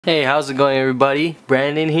Hey, how's it going, everybody?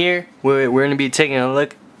 Brandon here. We're going to be taking a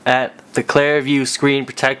look at the Clarivue screen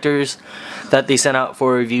protectors that they sent out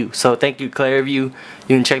for review. So thank you, Clarivue. You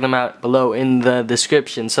can check them out below in the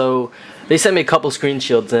description. So they sent me a couple screen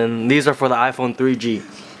shields, and these are for the iPhone 3G.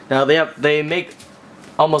 Now they make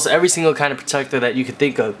almost every single kind of protector that you could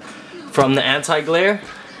think of, from the anti-glare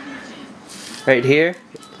right here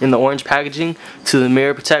in the orange packaging, to the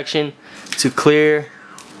mirror protection, to clear,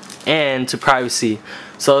 and to privacy.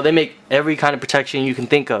 So they make every kind of protection you can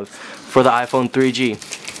think of for the iPhone 3G.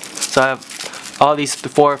 So I have all these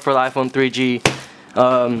before for the iPhone 3G.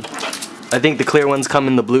 I think the clear ones come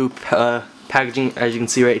in the blue packaging, as you can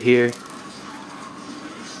see right here.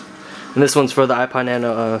 And this one's for the iPod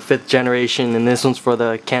Nano 5th generation, and this one's for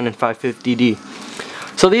the Canon 550D.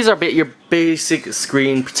 So these are your basic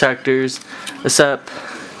screen protectors, except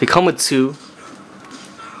they come with two,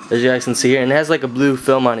 as you guys can see here, and it has like a blue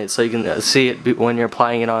film on it, so you can see it when you're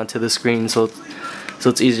applying it onto the screen, so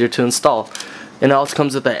it's easier to install. And it also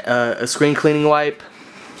comes with a screen cleaning wipe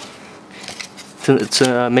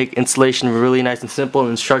to make installation really nice and simple.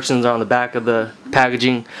 Instructions are on the back of the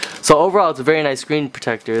packaging. So overall, it's a very nice screen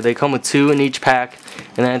protector. They come with two in each pack,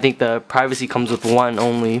 and then I think the privacy comes with one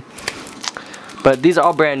only. But these are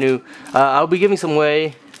all brand new. I'll be giving some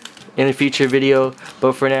away in a future video,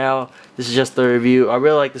 but for now, this is just the review. I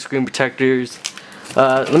really like the screen protectors.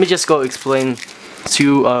 Let me just go explain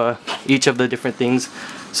to each of the different things.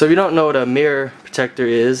 So if you don't know what a mirror protector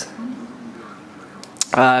is,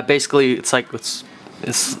 basically it's like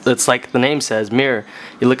it's like the name says, mirror.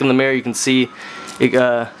 You look in the mirror, you can see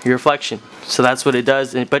your reflection. So that's what it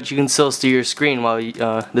does. But you can still see your screen while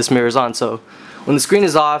this mirror is on. So when the screen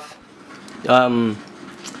is off,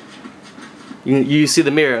 you see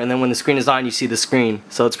the mirror, and then when the screen is on, you see the screen.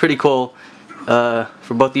 So it's pretty cool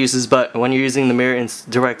for both uses, but when you're using the mirror in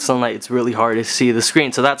direct sunlight, it's really hard to see the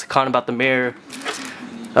screen. So that's a con about the mirror.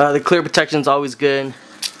 The clear protection is always good.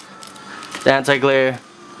 The anti-glare,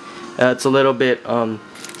 it's a little bit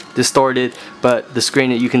distorted, but the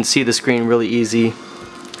screen, you can see the screen really easy.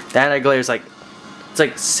 The anti-glare is like, it's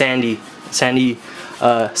like sandy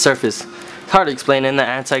surface. It's hard to explain. In the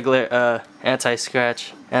anti-glare,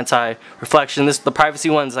 anti-scratch, anti-reflection. The privacy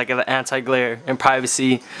one's like the anti-glare and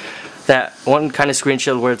privacy. That one kind of screen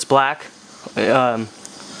shield where it's black on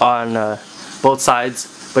both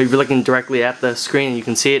sides, but if you're looking directly at the screen, you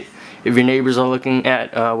can see it. If your neighbors are looking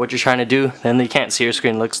at what you're trying to do, then they can't see your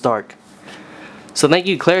screen. It looks dark. So thank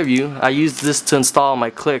you, Clarivue. I used this to install my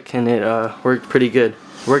Click, and it worked pretty good.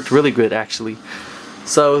 It worked really good, actually.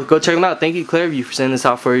 So go check them out. Thank you, Clarivue, for sending this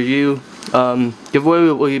out for review. Giveaway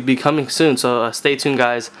will be coming soon, so stay tuned,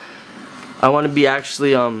 guys. I want to be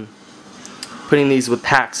actually putting these with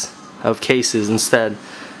packs of cases instead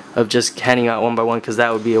of just handing out one by one, because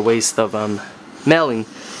that would be a waste of mailing.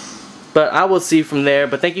 But I will see from there.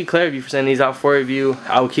 But thank you, Clarivue, for sending these out for review.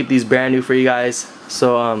 I will keep these brand new for you guys.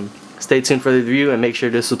 So stay tuned for the review and make sure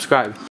to subscribe.